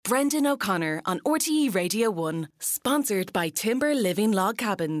Brendan O'Connor on RTE Radio 1, sponsored by Timber Living Log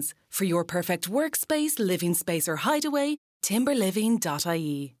Cabins. For your perfect workspace, living space or hideaway,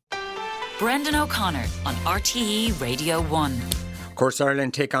 timberliving.ie. Brendan O'Connor on RTE Radio 1. Of course,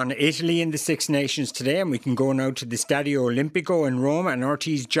 Ireland take on Italy in the Six Nations today, and we can go now to the Stadio Olimpico in Rome and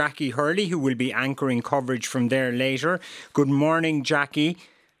RTE's Jackie Hurley, who will be anchoring coverage from there later. Good morning, Jackie.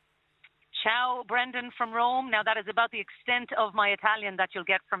 Ciao, Brendan from Rome. Now, that is about the extent of my Italian that you'll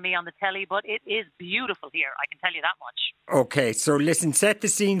get from me on the telly, but it is beautiful here, I can tell you that much. OK, so listen, set the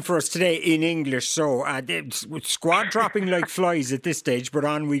scene for us today in English. So, squad dropping like flies at this stage, but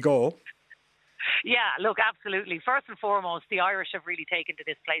on we go. Yeah, look, absolutely. First and foremost, the Irish have really taken to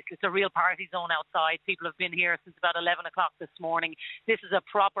this place. It's a real party zone outside. People have been here since about 11 o'clock this morning. This is a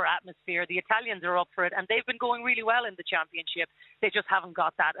proper atmosphere. The Italians are up for it, and they've been going really well in the championship. They just haven't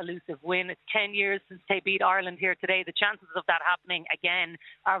got that elusive win. It's 10 years since they beat Ireland here today. The chances of that happening again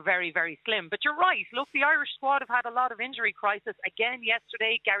are very, very slim. But you're right. Look, the Irish squad have had a lot of injury crisis again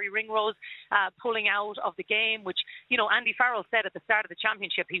yesterday. Gary Ringrose pulling out of the game, which, you know, Andy Farrell said at the start of the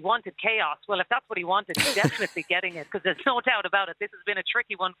championship he wanted chaos. Well, if that's what he wanted, he's definitely getting it, because there's no doubt about it. This has been a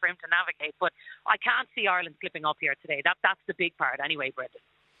tricky one for him to navigate, but I can't see Ireland slipping up here today. That's the big part anyway, Brendan.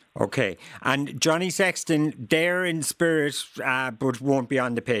 OK. And Johnny Sexton, there in spirit, but won't be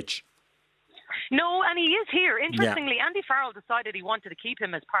on the pitch. No, and he is here. Interestingly, Andy Farrell decided he wanted to keep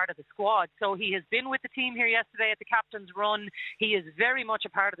him as part of the squad. So he has been with the team here yesterday at the captain's run. He is very much a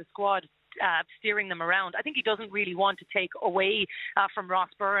part of the squad, steering them around. I think he doesn't really want to take away from Ross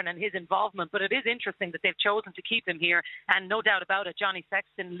Byrne and his involvement, but it is interesting that they've chosen to keep him here, and no doubt about it, Johnny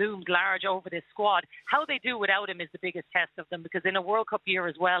Sexton looms large over this squad. How they do without him is the biggest test of them, because in a World Cup year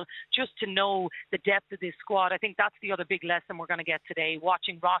as well, just to know the depth of this squad, I think that's the other big lesson we're going to get today.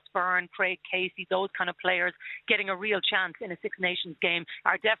 Watching Ross Byrne, Craig Casey, those kind of players getting a real chance in a Six Nations game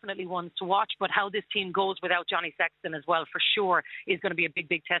are definitely ones to watch, but how this team goes without Johnny Sexton as well, for sure, is going to be a big,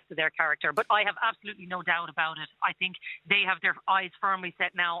 big test of their character. But I have absolutely no doubt about it. I think they have their eyes firmly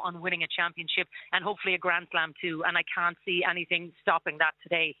set now on winning a championship and hopefully a Grand Slam too. And I can't see anything stopping that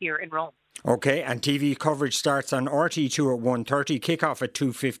today here in Rome. OK, and TV coverage starts on RTE2 at 1:30, kick-off at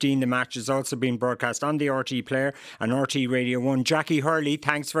 2:15. The match is also being broadcast on the RTE Player and RTE Radio 1. Jackie Hurley,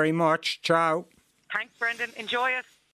 thanks very much. Ciao. Thanks, Brendan. Enjoy it.